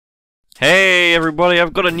Hey everybody,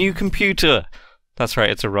 I've got a new computer! That's right,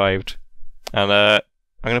 it's arrived. And I'm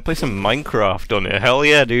gonna play some Minecraft on it. Hell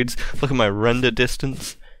yeah, dudes! Look at my render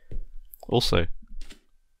distance. Also,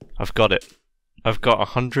 I've got it. I've got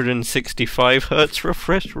 165 Hz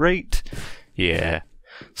refresh rate. Yeah.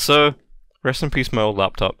 So, rest in peace my old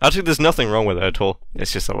laptop. Actually, there's nothing wrong with it at all.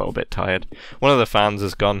 It's just a little bit tired. One of the fans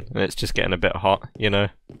is gone, and it's just getting a bit hot, you know.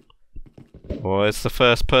 Well, it's the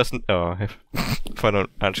first person. Oh, if I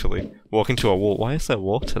don't actually walk into a wall. Why is there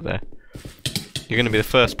water there? You're gonna be the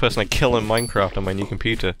first person I kill in Minecraft on my new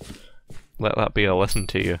computer. Let that be a lesson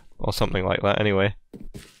to you, or something like that. Anyway.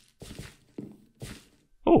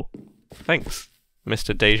 Oh, thanks,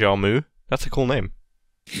 Mr. Deja Mu. That's a cool name.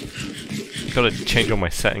 Gotta change all my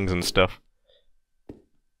settings and stuff.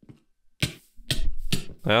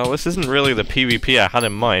 Well, this isn't really the PvP I had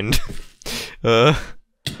in mind.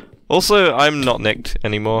 Also, I'm not nicked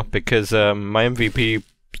anymore because my MVP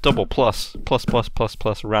double plus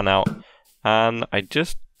ran out, and I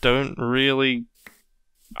just don't really.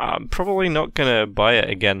 I'm probably not gonna buy it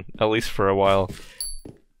again, at least for a while,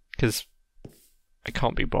 because I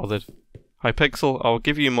can't be bothered. Hypixel, I'll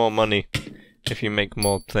give you more money if you make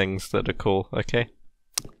more things that are cool. Okay?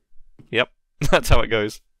 Yep, that's how it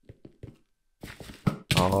goes.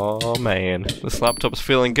 Oh man, this laptop's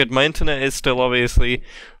feeling good. My internet is still obviously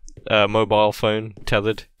mobile phone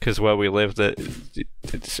tethered, because where we live,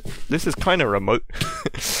 this is kind of remote.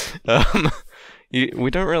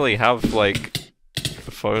 We don't really have like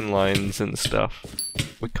phone lines and stuff.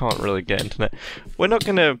 We can't really get internet. We're not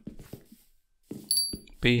gonna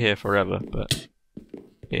be here forever, but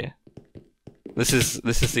yeah, this is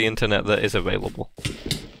the internet that is available,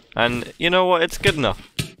 and you know what? It's good enough.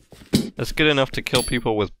 It's good enough to kill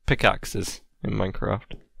people with pickaxes in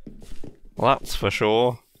Minecraft. Well, that's for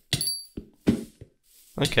sure.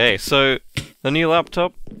 Okay, so the new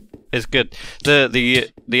laptop is good.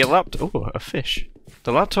 The laptop. Oh, a fish.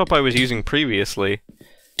 The laptop I was using previously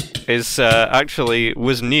is actually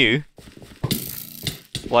was new.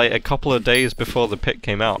 Like a couple of days before the pit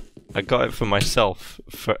came out. I got it for myself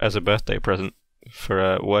as a birthday present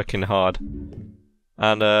for working hard,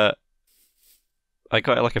 and I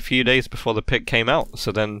got it like a few days before the pit came out.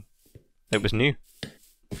 So then it was new.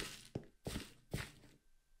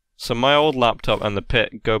 So my old laptop and the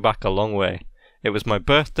pit go back a long way. It was my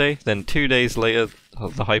birthday, then 2 days later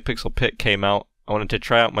the Hypixel pit came out. I wanted to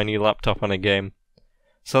try out my new laptop on a game.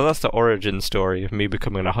 So that's the origin story of me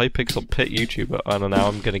becoming a Hypixel pit YouTuber, and now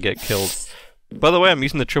I'm gonna get killed. By the way, I'm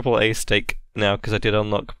using the AAA stake now because I did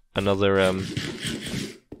unlock another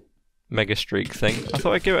Mega Streak thing. I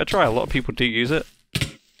thought I'd give it a try. A lot of people do use it.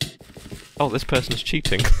 Oh, this person's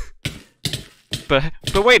cheating. But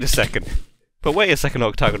wait a second. But wait a second,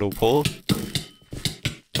 Octagonal Paul.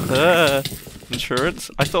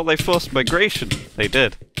 Insurance? I thought they forced migration. They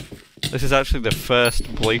did. This is actually the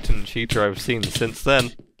first blatant cheater I've seen since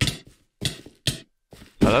then.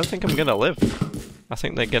 I don't think I'm gonna live. I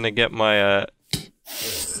think they're gonna get my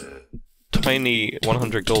tiny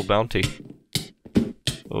 100 gold bounty.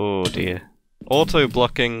 Oh dear.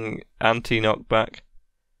 Auto-blocking, anti-knockback.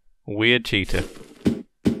 Weird cheater.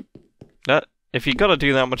 If you gotta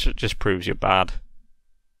do that much, it just proves you're bad.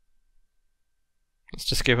 Let's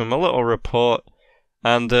just give him a little report,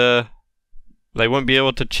 and they won't be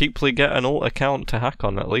able to cheaply get an alt account to hack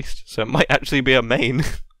on, at least. So it might actually be a main.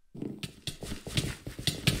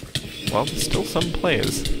 Well, there's still some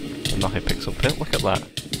players in the Hypixel pit. Look at that.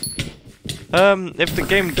 If the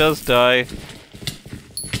game does die,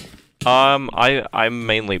 I'm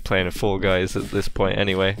mainly playing Fall Guys at this point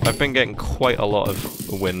anyway. I've been getting quite a lot of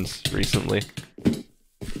wins recently.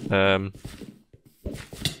 I'm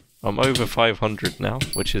over 500 now,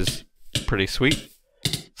 which is pretty sweet.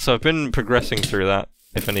 So I've been progressing through that,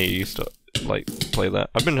 if any of you used to like play that.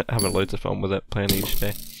 I've been having loads of fun with it, playing each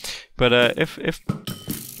day. But if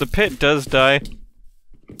the pit does die,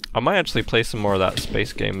 I might actually play some more of that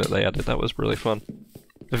space game that they added. That was really fun.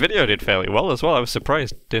 The video did fairly well as well. I was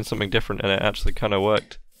surprised, doing something different, and it actually kind of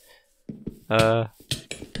worked.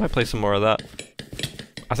 Might play some more of that.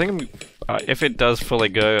 I think if it does fully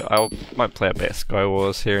go, might play a bit of Sky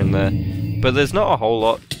Wars here and there. But there's not a whole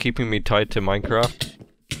lot keeping me tied to Minecraft.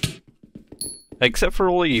 Except for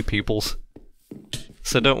all of you peoples.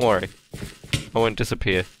 So don't worry. I won't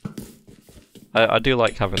disappear. I do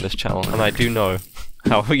like having this channel, and I do know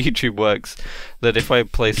how YouTube works, that if I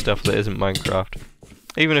play stuff that isn't Minecraft,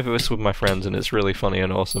 even if it was with my friends and it's really funny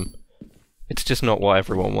and awesome, it's just not what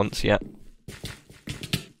everyone wants yet.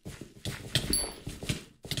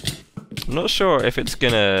 I'm not sure if it's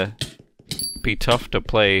gonna be tough to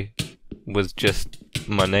play with just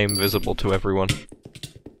my name visible to everyone.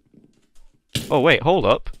 Oh wait, hold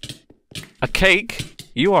up. A cake?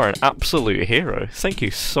 You are an absolute hero. Thank you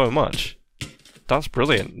so much. That's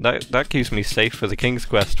brilliant. That keeps me safe for the King's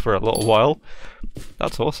Quest for a little while.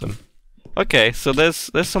 That's awesome. Okay, so there's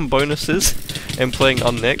some bonuses in playing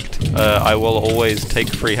Unnicked. I will always take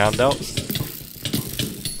free handouts.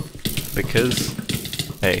 Because,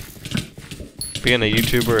 hey, being a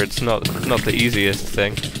YouTuber, it's not the easiest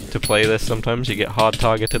thing to play this. Sometimes you get hard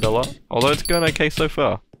targeted a lot. Although it's going okay so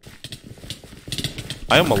far.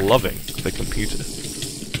 I am loving the computer.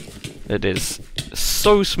 It is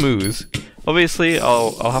so smooth. Obviously,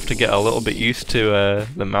 I'll have to get a little bit used to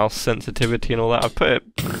the mouse sensitivity and all that. I've put it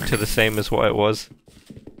to the same as what it was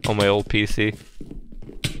on my old PC.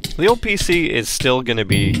 The old PC is still going to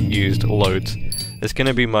be used loads. It's going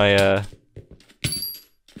to be my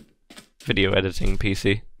video editing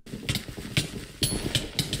PC.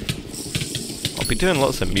 I'll be doing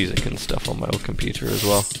lots of music and stuff on my old computer as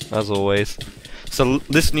well, as always. So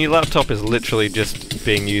this new laptop is literally just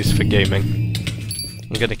being used for gaming.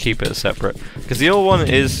 I'm going to keep it separate, because the old one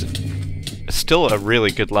is still a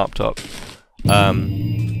really good laptop.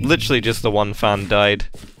 Literally just the one fan died.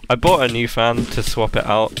 I bought a new fan to swap it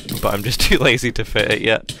out, but I'm just too lazy to fit it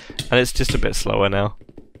yet, and it's just a bit slower now.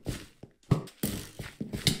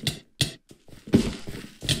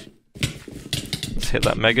 Let's hit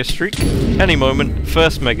that mega streak. Any moment,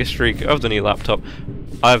 first mega streak of the new laptop.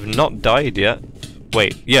 I've not died yet.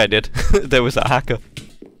 Wait, yeah I did. There was that hacker.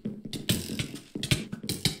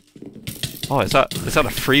 Oh, is that a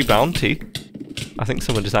free bounty? I think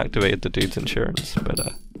someone just activated the dude's insurance,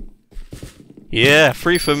 but yeah,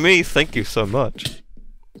 free for me, thank you so much.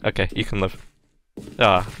 Okay, you can live.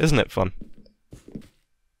 Ah, isn't it fun?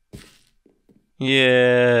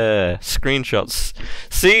 Yeah, screenshots.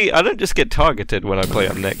 See, I don't just get targeted when I play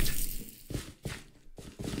Unnicked.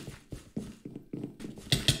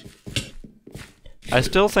 I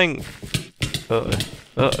still think...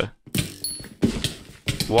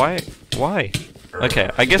 Why? Okay,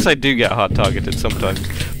 I guess I do get hard targeted sometimes,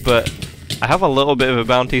 but I have a little bit of a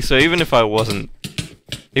bounty, so even if I was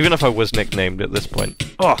nicknamed at this point...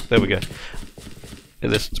 Oh, there we go.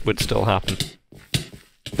 This would still happen.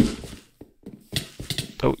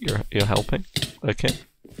 Oh, you're helping? Okay.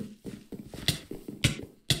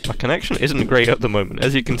 My connection isn't great at the moment.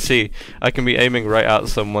 As you can see, I can be aiming right at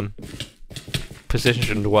someone,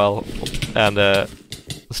 positioned well, and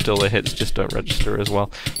still the hits just don't register as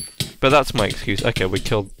well. But that's my excuse. Okay, we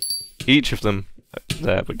killed each of them.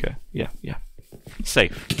 There we go. Yeah.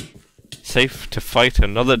 Safe. Safe to fight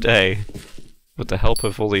another day with the help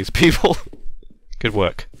of all these people. Good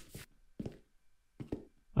work.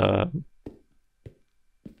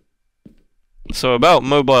 So about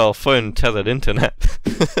mobile phone tethered internet.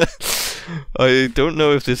 I don't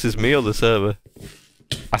know if this is me or the server.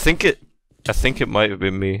 I think it might have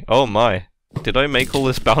been me. Oh my. Did I make all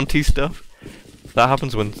this bounty stuff? That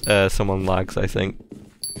happens when someone lags, I think.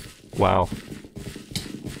 Wow.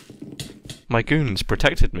 My goons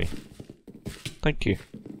protected me. Thank you.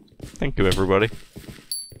 Thank you, everybody.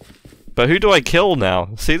 But who do I kill now?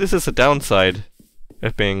 See, this is the downside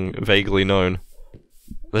of being vaguely known.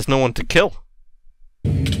 There's no one to kill.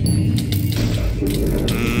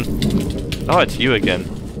 Oh, it's you again.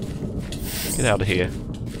 Get out of here.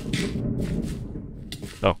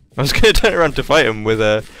 Oh, I was gonna turn around to fight him with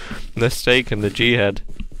the stake and the G-head,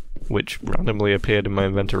 which randomly appeared in my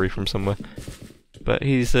inventory from somewhere. But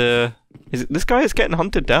this guy is getting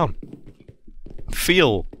hunted down.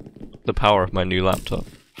 Feel the power of my new laptop.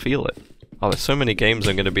 Feel it. Oh, there's so many games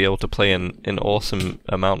I'm gonna be able to play in awesome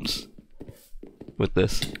amounts with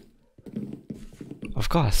this. I've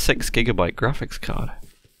got a 6 GB graphics card.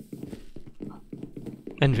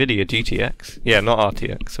 NVIDIA GTX. Yeah, not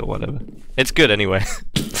RTX or whatever. It's good anyway.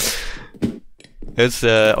 It's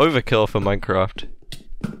overkill for Minecraft.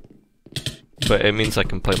 But it means I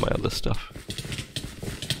can play my other stuff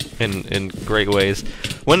in great ways.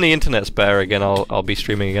 When the internet's better again, I'll be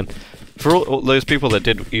streaming again. For all those people that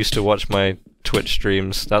used to watch my Twitch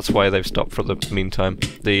streams, that's why they've stopped for the meantime.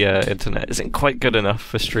 The internet isn't quite good enough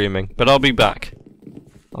for streaming, but I'll be back.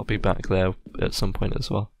 I'll be back there at some point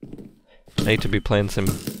as well. I need to be playing some...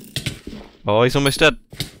 Oh, he's almost dead.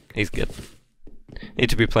 He's good. Need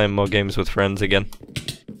to be playing more games with friends again.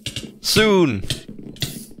 Soon!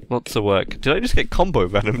 Lots of work. Did I just get combo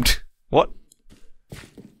venomed? What?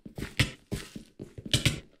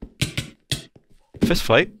 Fist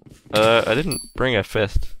fight? I didn't bring a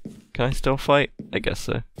fist. Can I still fight? I guess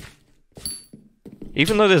so.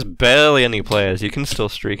 Even though there's barely any players, you can still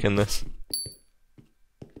streak in this.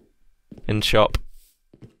 In shop.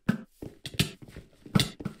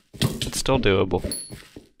 It's still doable.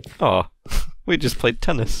 Aw, We just played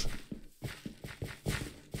tennis.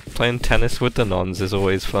 Playing tennis with the nons is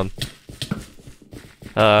always fun.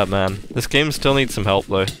 Ah man, this game still needs some help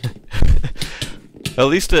though. At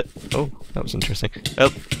least it... Oh, that was interesting.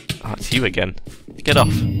 Oh, it's you again. Get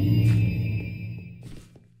off.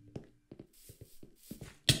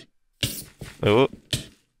 Oh,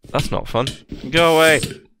 that's not fun. Go away.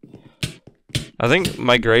 I think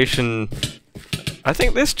migration... I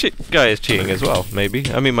think this guy is cheating as well, maybe.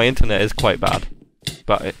 I mean, my internet is quite bad.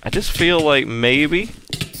 But I just feel like maybe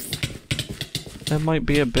there might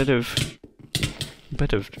be a bit of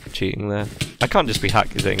cheating there. I can't just be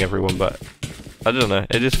hack-hitting everyone, but I don't know,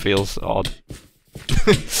 it just feels odd.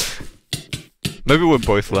 Maybe we're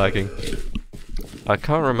both lagging. I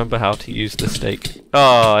can't remember how to use the stake.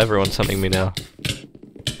 Oh, everyone's hunting me now.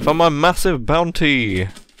 For my massive bounty!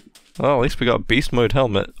 Well, at least we got a beast mode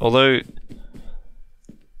helmet, although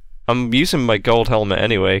I'm using my gold helmet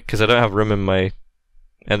anyway, because I don't have room in my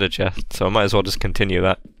ender chest, so I might as well just continue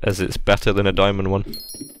that, as it's better than a diamond one.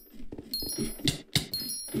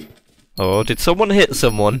 Oh, did someone hit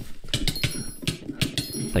someone?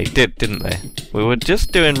 They did, didn't they? We were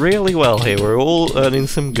just doing really well here, we're all earning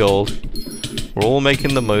some gold. We're all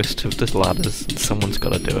making the most of the ladders, and someone's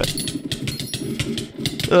gotta do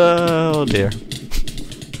it. Oh dear.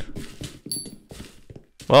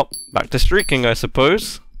 Well, back to streaking, I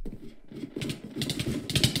suppose.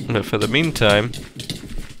 But for the meantime,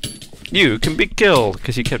 you can be killed,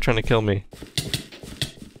 because you kept trying to kill me.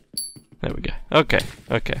 There we go. Okay,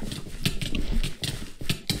 okay.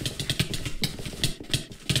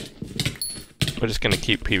 We're just gonna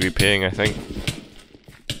keep PvPing, I think.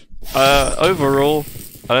 Overall,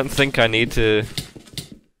 I don't think I need to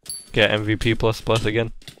get MVP++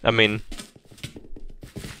 again. I mean,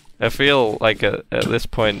 I feel like at this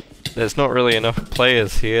point, there's not really enough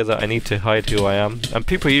players here that I need to hide who I am. And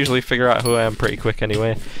people usually figure out who I am pretty quick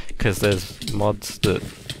anyway, because there's mods that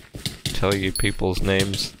tell you people's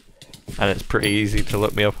names. And it's pretty easy to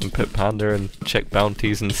look me up on Pit Panda and check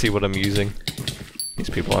bounties and see what I'm using. These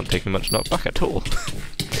people aren't taking much knockback at all.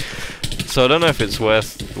 So I don't know if it's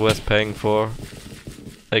worth paying for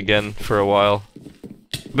again for a while.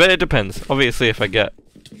 But it depends. Obviously if I get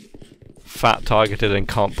fat targeted and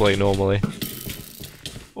can't play normally.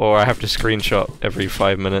 Or I have to screenshot every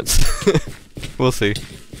 5 minutes. We'll see.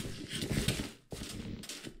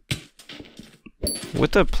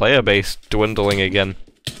 With the player base dwindling again,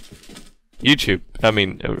 YouTube, I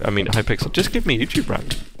mean Hypixel, just give me YouTube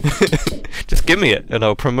rank. Just give me it and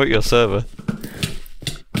I'll promote your server.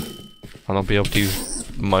 And I'll be able to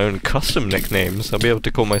use my own custom nicknames. I'll be able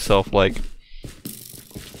to call myself like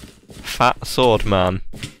Fat Sword Man.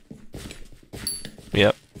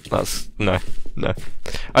 Yep, that's no.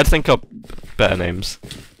 I'd think up better names.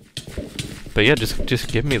 But yeah, just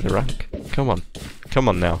give me the rank. Come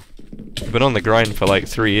on now. I've been on the grind for like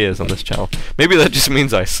 3 years on this channel. Maybe that just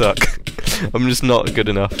means I suck. I'm just not good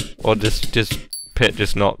enough, or just Pit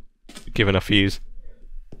just not give enough views.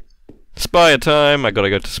 Spire time! I gotta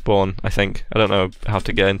go to spawn, I think. I don't know how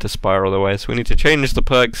to get into Spire otherwise. We need to change the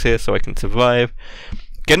perks here so I can survive.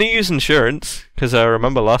 Gonna use insurance, because I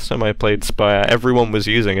remember last time I played Spire, everyone was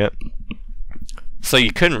using it. So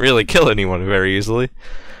you couldn't really kill anyone very easily.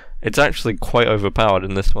 It's actually quite overpowered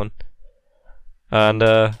in this one. And,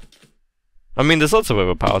 I mean, there's lots of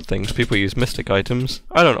overpowered things. People use mystic items.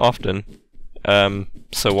 I don't often.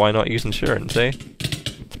 So why not use insurance, eh?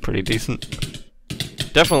 It's pretty decent.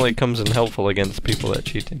 Definitely comes in helpful against people that are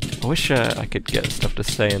cheating. I wish I could get stuff to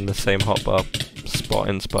stay in the same hotbar spot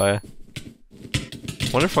in Spire.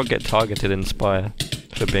 Wonder if I'll get targeted in Spire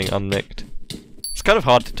for being unnicked. It's kind of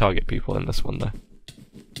hard to target people in this one though.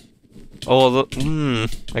 Oh,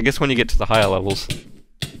 I guess when you get to the higher levels,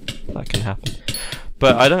 that can happen.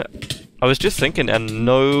 But I was just thinking, and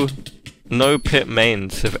no Pit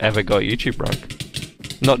mains have ever got YouTube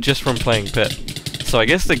rank. Not just from playing Pit. So I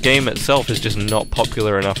guess the game itself is just not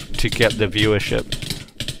popular enough to get the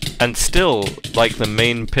viewership. And still, like, the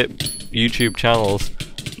main Pit YouTube channels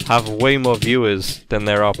have way more viewers than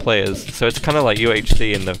there are players. So it's kind of like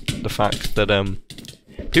UHC in the fact that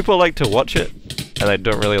people like to watch it, and they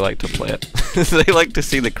don't really like to play it. They like to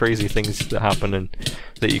see the crazy things that happen and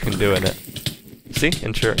that you can do in it. See?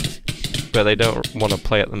 Insurance. But they don't want to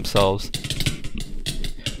play it themselves.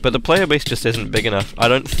 But the player base just isn't big enough. I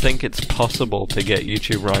don't think it's possible to get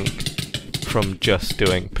YouTube rank from just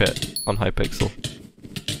doing Pit on Hypixel.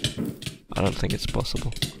 I don't think it's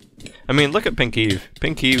possible. I mean, look at Pink Eve.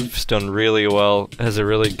 Pink Eve's done really well, has a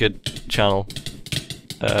really good channel.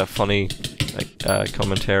 Funny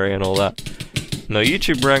commentary and all that. No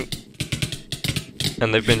YouTube rank.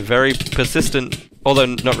 And they've been very persistent, although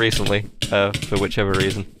not recently. for whichever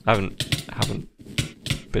reason. I haven't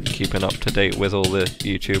been keeping up to date with all the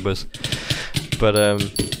YouTubers, but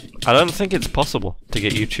I don't think it's possible to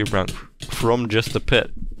get YouTube rank from just the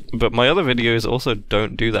pit. But my other videos also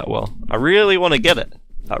don't do that well. I really want to get it.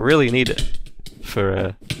 I really need it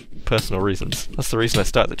for personal reasons. That's the reason I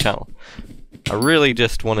started the channel. I really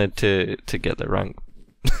just wanted to get the rank.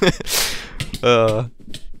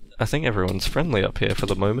 I think everyone's friendly up here for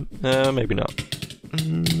the moment. Maybe not.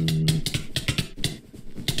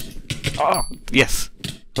 Ah, yes!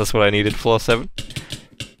 That's what I needed, floor 7.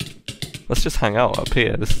 Let's just hang out up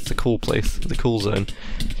here. This is a cool place, the cool zone.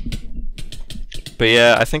 But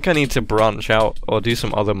yeah, I think I need to branch out or do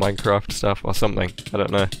some other Minecraft stuff or something. I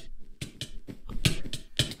don't know.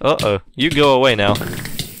 Uh-oh, you go away now.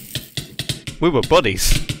 We were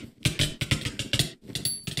buddies.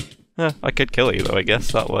 I could kill you though, I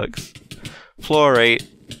guess, that works. Floor 8.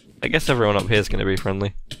 I guess everyone up here is going to be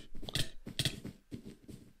friendly.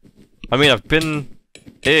 I mean, I've been...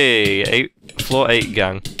 Hey, floor 8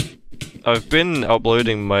 gang. I've been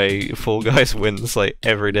uploading my Fall Guys wins like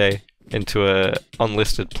every day into a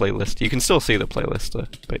unlisted playlist. You can still see the playlist though,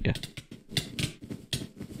 but yeah.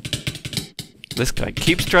 This guy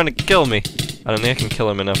keeps trying to kill me. I don't think I can kill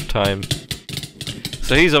him enough time.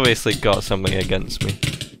 So he's obviously got something against me.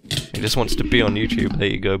 He just wants to be on YouTube. There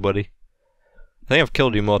you go, buddy. I think I've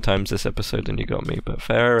killed you more times this episode than you got me, but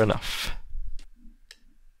fair enough.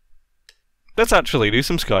 Let's actually do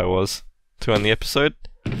some Skywars to end the episode.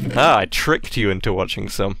 Ah, I tricked you into watching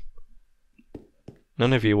some.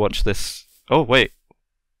 None of you watch this. Oh, wait.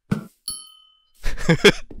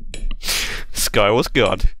 Skywars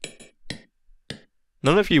God.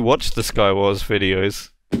 None of you watch the Skywars videos,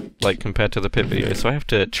 like, compared to the pit videos, so I have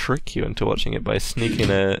to trick you into watching it by sneaking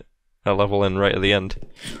a level in right at the end.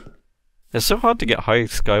 It's so hard to get high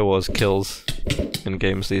Skywars kills in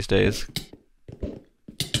games these days.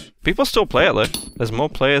 People still play it though. There's more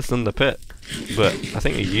players than the pit, but I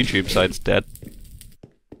think the YouTube side's dead.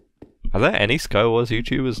 Are there any Skywars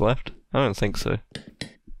YouTubers left? I don't think so.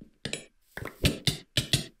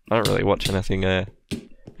 I don't really watch anything,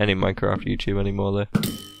 any Minecraft YouTube anymore though.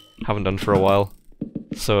 Haven't done for a while.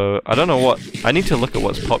 So, I don't know what... I need to look at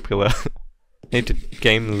what's popular. I need to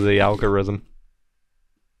game the algorithm.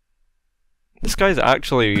 This guy's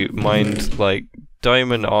actually mined, like,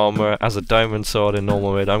 diamond armor as a diamond sword in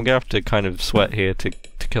normal mode. I'm gonna have to kind of sweat here to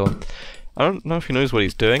kill him. I don't know if he knows what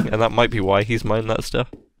he's doing, and that might be why he's mined that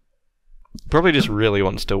stuff. Probably just really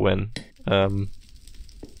wants to win. I'm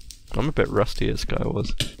a bit rusty at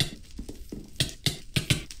Skywars.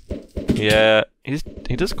 Yeah,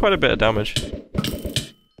 he does quite a bit of damage.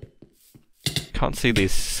 Can't see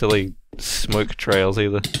these silly smoke trails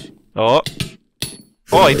either. Oh!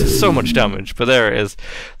 Oh, he does so much damage, but there it is.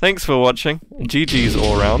 Thanks for watching. GG's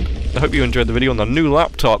all round. I hope you enjoyed the video on the new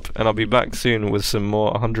laptop, and I'll be back soon with some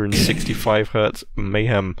more 165Hz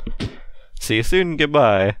mayhem. See you soon,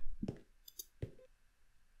 goodbye.